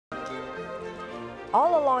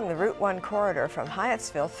All along the Route 1 corridor from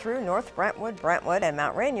Hyattsville through North Brentwood, and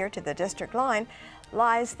Mount Rainier to the district line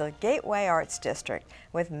lies the Gateway Arts District,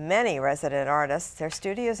 with many resident artists, their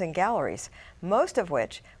studios and galleries, most of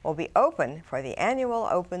which will be open for the annual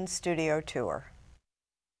Open Studio Tour.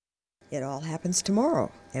 It all happens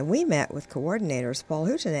tomorrow, and we met with coordinators Paul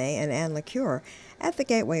Hutinet and Ann LeCure at the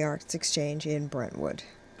Gateway Arts Exchange in Brentwood.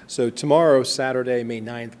 So tomorrow, Saturday, May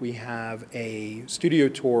 9th, we have a studio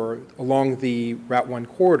tour along the Route 1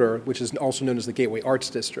 corridor, which is also known as the Gateway Arts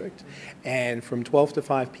District. And from 12 to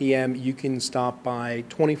 5 p.m., you can stop by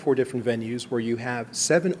 24 different venues where you have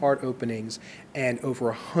 7 art openings and over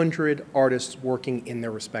 100 artists working in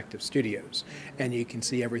their respective studios. And you can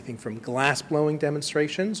see everything from glass-blowing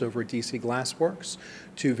demonstrations over at DC Glassworks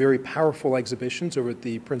to very powerful exhibitions over at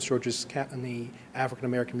the Prince George's County African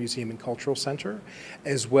American Museum and Cultural Center,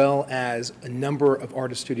 as well as a number of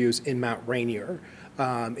artist studios in Mount Rainier,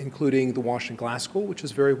 including the Washington Glass School, which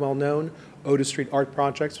is very well known, Otis Street Art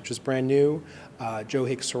Projects, which is brand new, Joe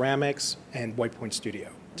Hicks Ceramics, and White Point Studio,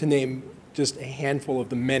 to name just a handful of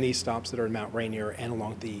the many stops that are in Mount Rainier and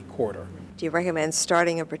along the corridor. Do you recommend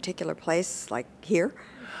starting a particular place like here?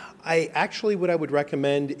 What I would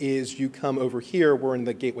recommend is you come over here. We're in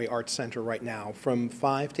the Gateway Arts Center right now. From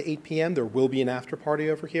 5 to 8 p.m. there will be an after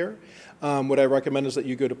party over here. What I recommend is that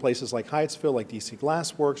you go to places like Hyattsville, like DC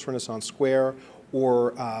Glassworks, Renaissance Square,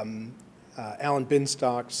 or Alan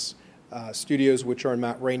Binstock's studios, which are in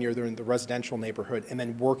Mount Rainier. They're in the residential neighborhood, and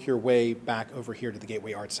then work your way back over here to the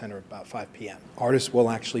Gateway Arts Center at about 5 p.m. Artists will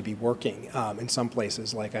actually be working in some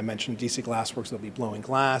places. Like I mentioned, DC Glassworks, they'll be blowing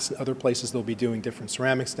glass. In other places, they'll be doing different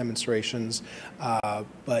ceramics demonstrations.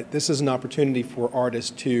 But this is an opportunity for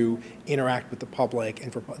artists to interact with the public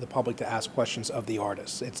and for the public to ask questions of the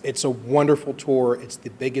artists. It's a wonderful tour. It's the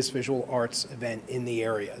biggest visual arts event in the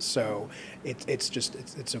area. So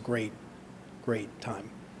it's a great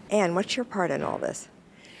time. Ann, what's your part in all this?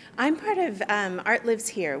 I'm part of Art Lives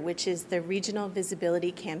Here, which is the regional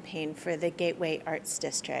visibility campaign for the Gateway Arts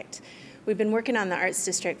District. We've been working on the Arts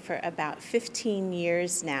District for about 15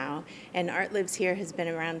 years now, and Art Lives Here has been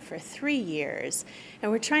around for 3 years.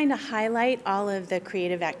 And we're trying to highlight all of the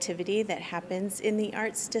creative activity that happens in the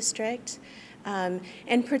Arts District, and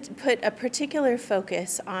put a particular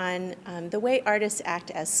focus on the way artists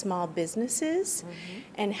act as small businesses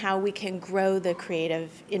and how we can grow the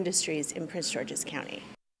creative industries in Prince George's County.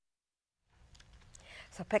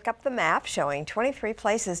 So pick up the map showing 23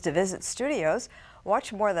 places to visit studios,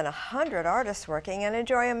 watch more than 100 artists working, and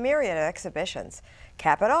enjoy a myriad of exhibitions.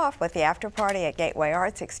 Cap it off with the after party at Gateway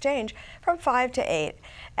Arts Exchange from 5 to 8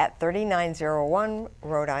 at 3901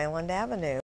 Rhode Island Avenue.